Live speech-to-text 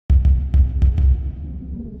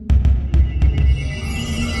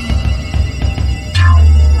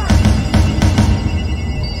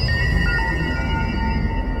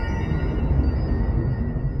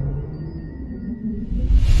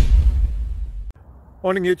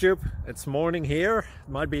Morning YouTube, it's morning here.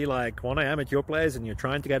 It might be like 1 a.m. at your place and you're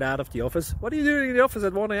trying to get out of the office. What are you doing in the office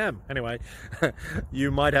at 1 a.m? Anyway, you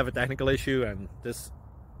might have a technical issue and this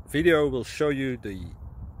video will show you the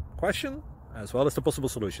question as well as the possible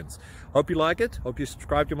solutions. Hope you like it, hope you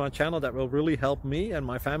subscribe to my channel. That will really help me and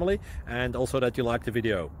my family, and also that you like the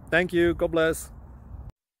video. Thank you, God bless.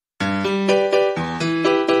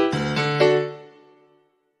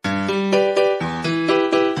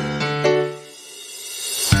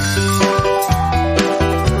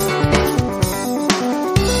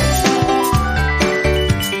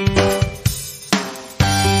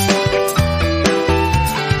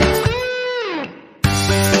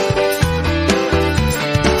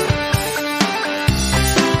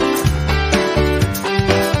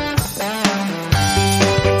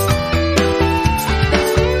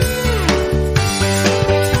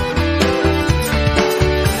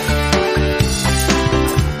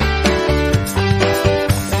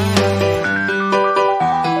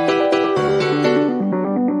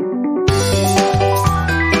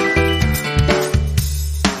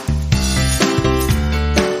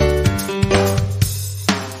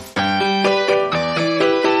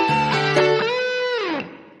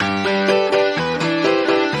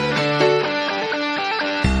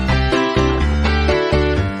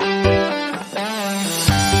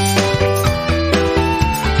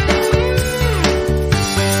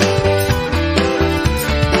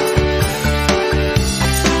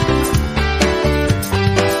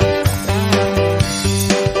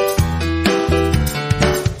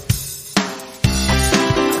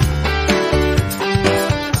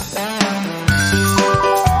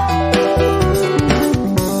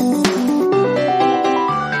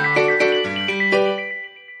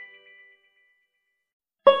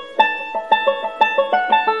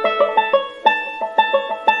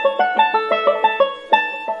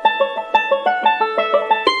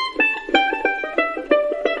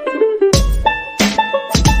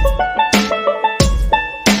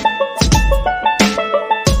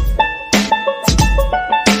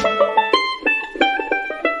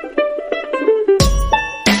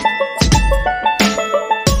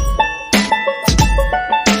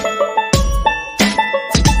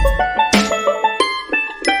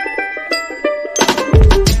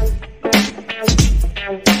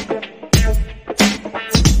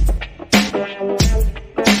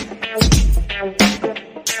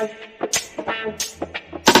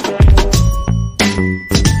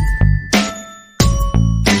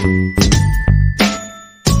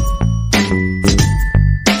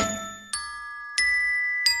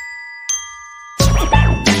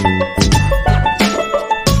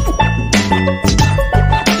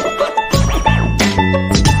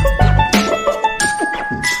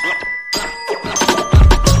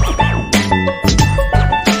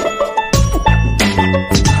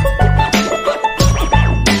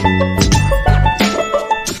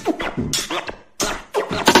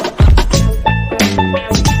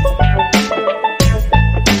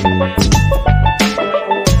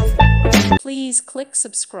 Please click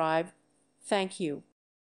subscribe. Thank you.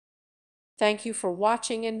 Thank you for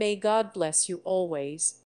watching, and may God bless you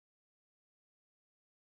always.